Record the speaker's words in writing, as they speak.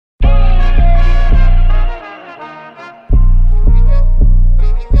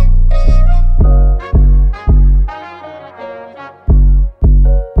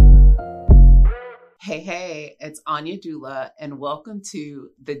Anya Doula, and welcome to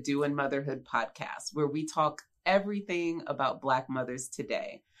the Doin Motherhood Podcast, where we talk everything about Black mothers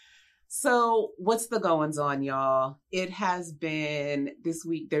today. So what's the goings on, y'all? It has been this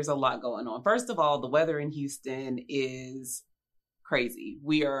week. There's a lot going on. First of all, the weather in Houston is crazy.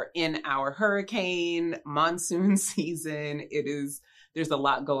 We are in our hurricane monsoon season. There's a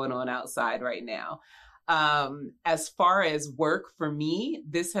lot going on outside right now. As far as work for me,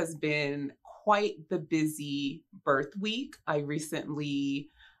 this has been quite the busy birth week. I recently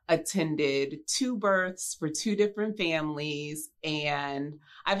attended 2 births for 2 different families, and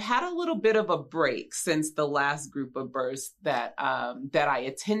I've had a little bit of a break since the last group of births that I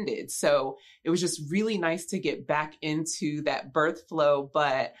attended. So it was just really nice to get back into that birth flow.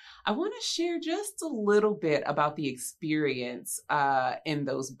 But I want to share just a little bit about the experience in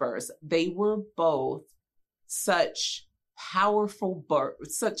those births. They were both such powerful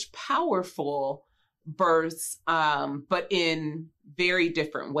births, but in very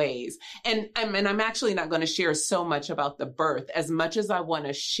different ways. And I'm actually not going to share so much about the birth as much as I want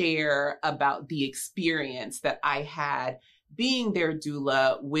to share about the experience that I had being their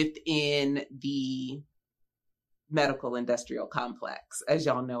doula within the medical industrial complex, as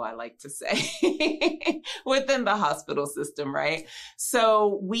y'all know I like to say, within the hospital system, right?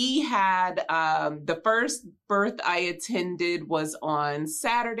 So we had the first birth I attended was on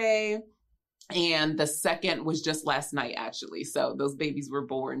Saturday, and the second was just last night, actually. So those babies were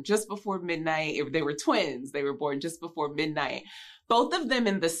born just before midnight. They were twins. They were born just before midnight, both of them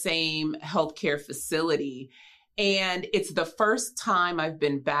in the same healthcare facility. And it's the first time I've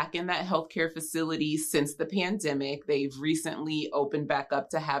been back in that healthcare facility since the pandemic. They've recently opened back up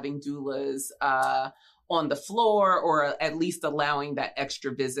to having doulas on the floor, or at least allowing that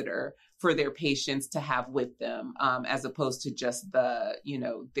extra visitor for their patients to have with them, as opposed to just their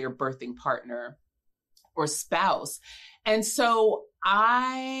birthing partner or spouse. And so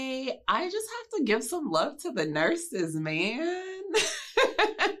I just have to give some love to the nurses, man.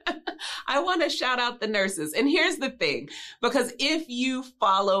 I want to shout out the nurses. And here's the thing, because if you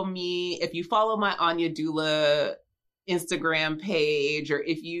follow my Anya Doula Instagram page, or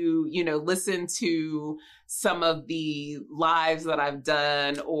if you listen to some of the lives that I've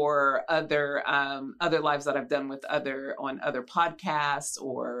done, or other lives that I've done with on other podcasts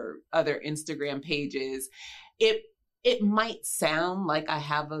or other Instagram pages, it might sound like I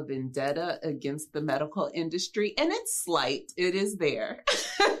have a vendetta against the medical industry, and it's slight. It is there.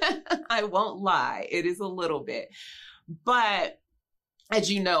 I won't lie. It is a little bit. But as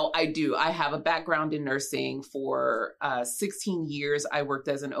you know, I have a background in nursing. For 16 years. I worked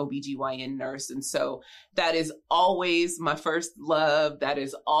as an OBGYN nurse. And so that is always my first love. That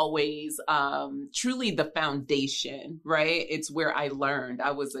is always truly the foundation, right? It's where I learned.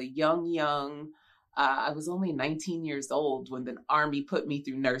 I was a young, I was only 19 years old when the Army put me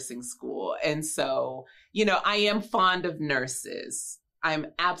through nursing school. And so, I am fond of nurses. I'm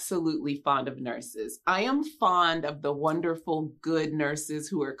absolutely fond of nurses. I am fond of the wonderful, good nurses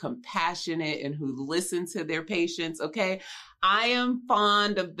who are compassionate and who listen to their patients, okay? I am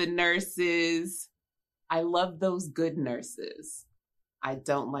fond of the nurses. I love those good nurses. I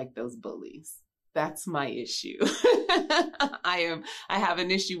don't like those bullies. That's my issue. I have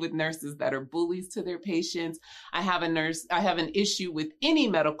an issue with nurses that are bullies to their patients. I have an issue with any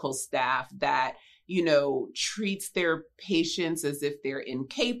medical staff that treats their patients as if they're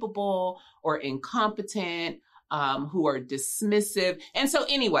incapable or incompetent, who are dismissive. And so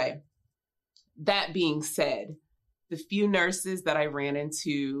anyway, that being said, the few nurses that I ran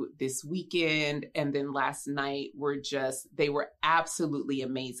into this weekend and then last night they were absolutely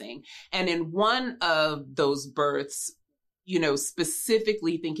amazing. And in one of those births,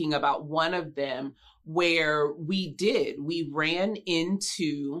 specifically thinking about one of them, where we ran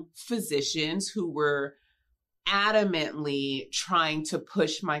into physicians who were adamantly trying to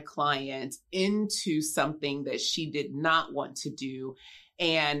push my client into something that she did not want to do.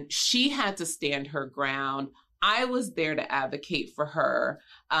 And she had to stand her ground. I was there to advocate for her.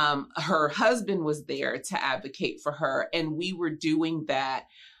 Her husband was there to advocate for her. And we were doing that.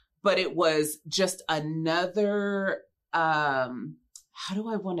 But it was just another, how do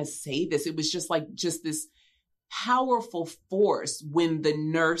I want to say this? It was just this powerful force when the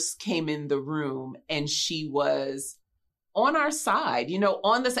nurse came in the room and she was on our side,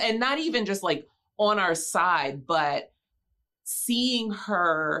 on this, and not even just like on our side, but seeing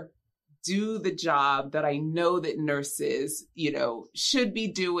her do the job that I know that nurses, should be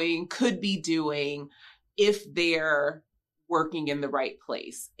doing, could be doing if they're working in the right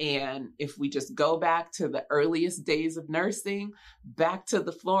place. And if we just go back to the earliest days of nursing, back to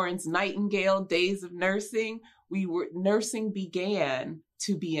the Florence Nightingale days of nursing, nursing began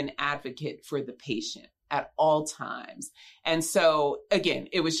to be an advocate for the patient at all times. And so again,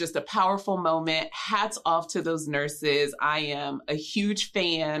 it was just a powerful moment. Hats off to those nurses. I am a huge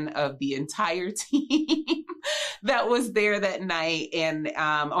fan of the entire team that was there that night and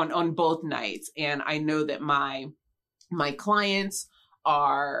on both nights. And I know that my clients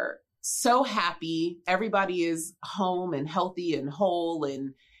are so happy. Everybody is home and healthy and whole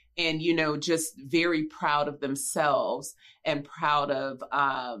and just very proud of themselves and proud of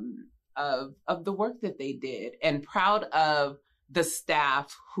the work that they did and proud of the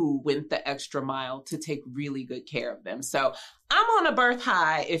staff who went the extra mile to take really good care of them. So I'm on a birth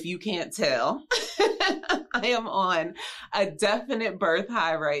high, if you can't tell. I am on a definite birth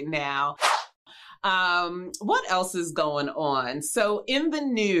high right now. What else is going on? So in the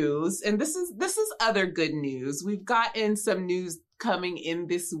news, and this is other good news. We've gotten some news coming in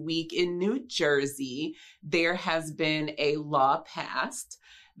this week in New Jersey. There has been a law passed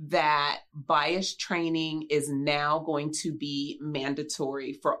that bias training is now going to be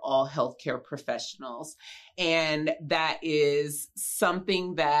mandatory for all healthcare professionals. And that is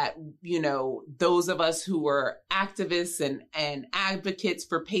something that, those of us who are activists and advocates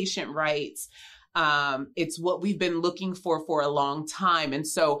for patient rights, it's what we've been looking for a long time. And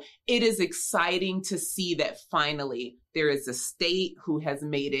so it is exciting to see that finally there is a state who has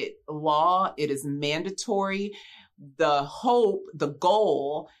made it law. It is mandatory. The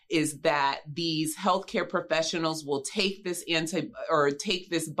goal is that these healthcare professionals will take this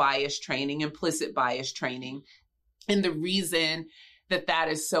bias training, implicit bias training. And the reason that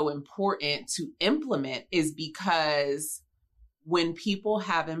is so important to implement is because when people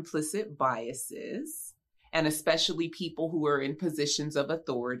have implicit biases, and especially people who are in positions of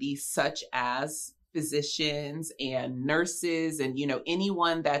authority, such as physicians and nurses and,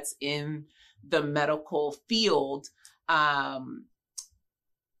 anyone that's in the medical field,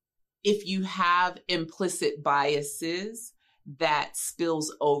 if you have implicit biases, that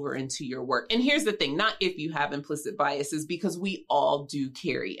spills over into your work. And here's the thing, not if you have implicit biases, because we all do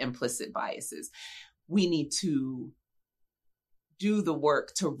carry implicit biases. We need to do the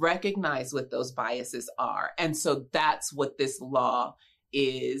work to recognize what those biases are. And so that's what this law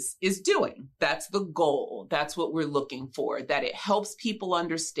is doing. That's the goal. That's what we're looking for, that it helps people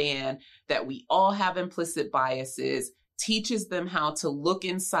understand that we all have implicit biases, teaches them how to look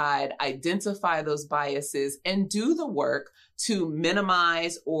inside, identify those biases, and do the work to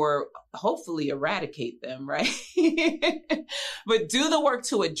minimize or hopefully eradicate them, right? But do the work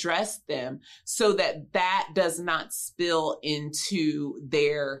to address them so that does not spill into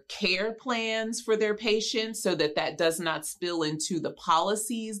their care plans for their patients, so that does not spill into the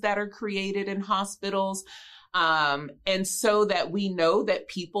policies that are created in hospitals. And so that we know that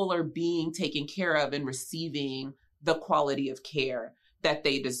people are being taken care of and receiving the quality of care that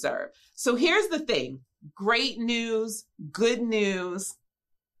they deserve. So here's the thing. Great news, good news.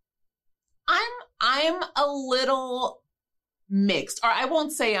 I'm a little mixed, or I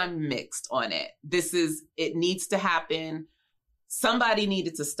won't say I'm mixed on it. It needs to happen. Somebody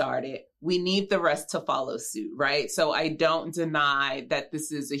needed to start it. We need the rest to follow suit, right? So I don't deny that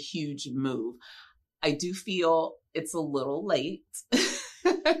this is a huge move. I do feel it's a little late.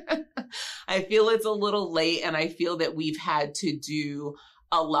 I feel it's a little late, and I feel that we've had to do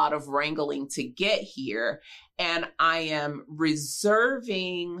a lot of wrangling to get here. And I am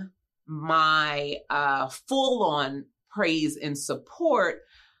reserving my full-on praise and support.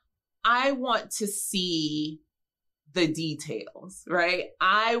 I want to see the details, right?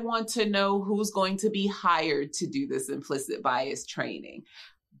 I want to know who's going to be hired to do this implicit bias training.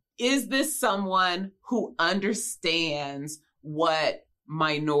 Is this someone who understands what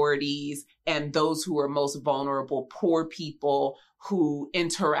minorities and those who are most vulnerable, poor people who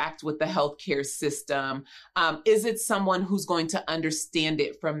interact with the healthcare system? Is it someone who's going to understand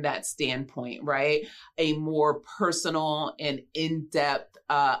it from that standpoint, right? A more personal and in-depth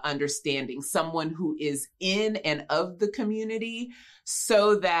understanding, someone who is in and of the community,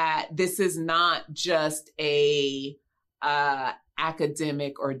 so that this is not just a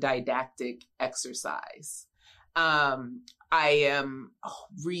academic or didactic exercise. I am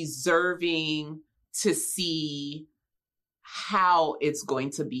reserving to see how it's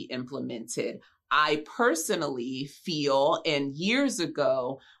going to be implemented. I personally feel, and years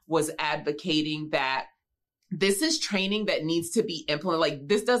ago was advocating that this is training that needs to be implemented. Like,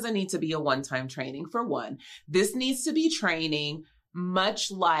 this doesn't need to be a one-time training, for one. This needs to be training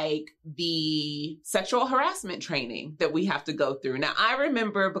much like the sexual harassment training that we have to go through. Now, I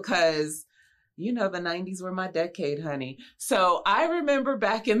remember, because You know, the 90s were my decade, honey. So I remember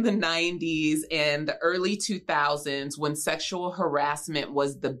back in the 90s and the early 2000s when sexual harassment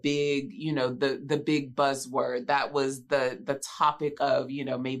was the big, the big buzzword. That was the topic of,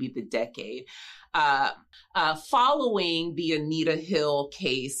 maybe the decade. Following the Anita Hill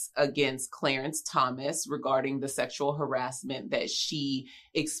case against Clarence Thomas regarding the sexual harassment that she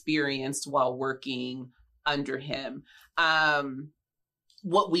experienced while working under him.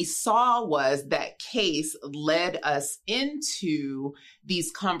 What we saw was that case led us into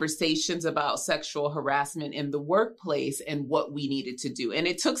these conversations about sexual harassment in the workplace and what we needed to do. And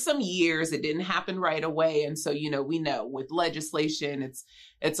it took some years. It didn't happen right away. And so, we know with legislation,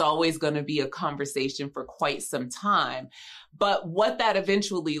 it's always going to be a conversation for quite some time. But what that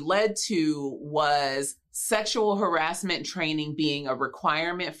eventually led to was sexual harassment training being a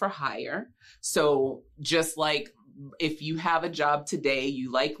requirement for hire. So just like if you have a job today,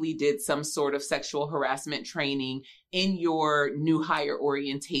 you likely did some sort of sexual harassment training in your new hire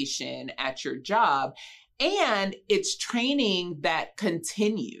orientation at your job. And it's training that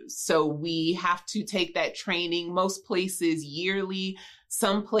continues. So we have to take that training, most places yearly,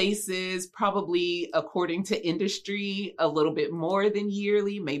 some places probably according to industry, a little bit more than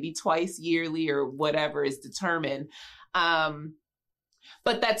yearly, maybe twice yearly or whatever is determined.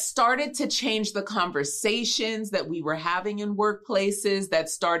 But that started to change the conversations that we were having in workplaces, that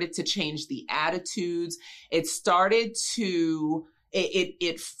started to change the attitudes. It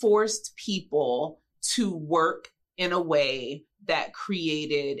forced people to work in a way that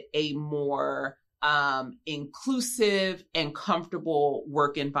created a more inclusive and comfortable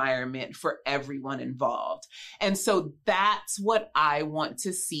work environment for everyone involved. And so that's what I want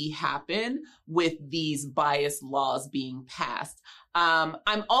to see happen with these bias laws being passed.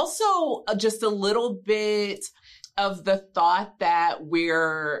 I'm also just a little bit of the thought that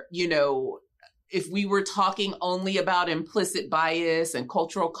we're, if we were talking only about implicit bias and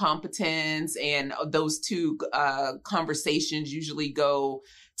cultural competence, and those two conversations usually go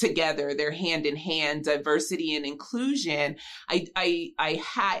together, they're hand in hand, diversity and inclusion.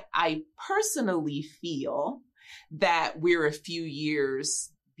 I personally feel that we're a few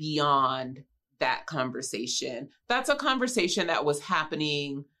years beyond that conversation. That's a conversation that was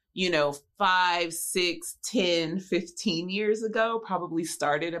happening, 5, 6, 10, 15 years ago, probably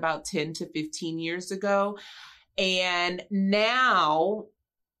started about 10 to 15 years ago. And now,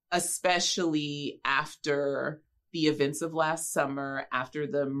 especially after the events of last summer, after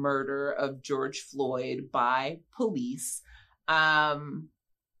the murder of George Floyd by police, and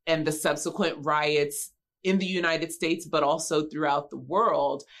the subsequent riots in the United States, but also throughout the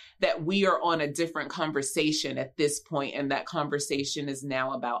world, that we are on a different conversation at this point. And that conversation is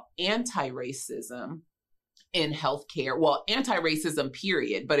now about anti-racism in healthcare. Well, anti-racism,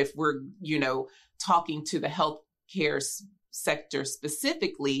 period. But if we're, talking to the healthcare sector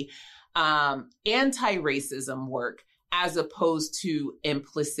specifically, anti-racism work as opposed to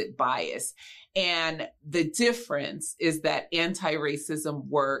implicit bias. And the difference is that anti-racism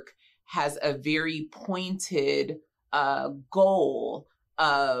work has a very pointed goal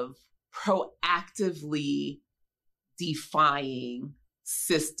of proactively defying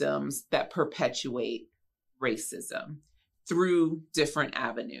systems that perpetuate racism through different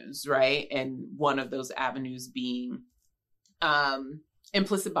avenues, right? And one of those avenues being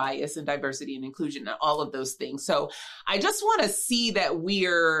implicit bias and diversity and inclusion and all of those things. So I just want to see that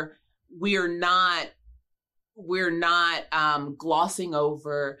we're not glossing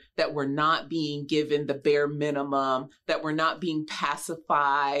over, that we're not being given the bare minimum, that we're not being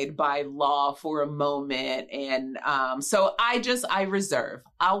pacified by law for a moment. And so I reserve.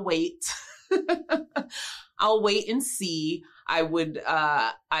 I'll wait. I'll wait and see.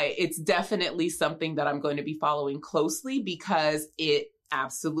 It's definitely something that I'm going to be following closely because it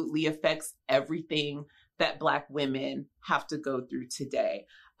absolutely affects everything that Black women have to go through today.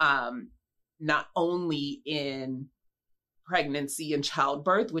 Not only in pregnancy and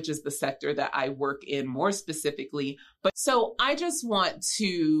childbirth, which is the sector that I work in more specifically. But so I just want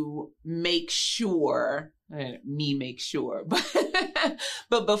to make sure,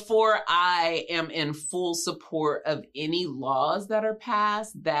 but before I am in full support of any laws that are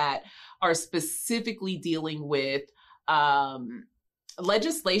passed that are specifically dealing with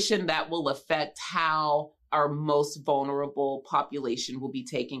legislation that will affect how our most vulnerable population will be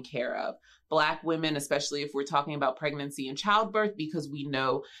taken care of. Black women, especially if we're talking about pregnancy and childbirth, because we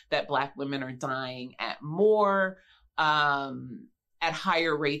know that Black women are dying at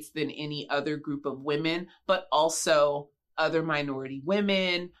higher rates than any other group of women, but also other minority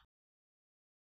women,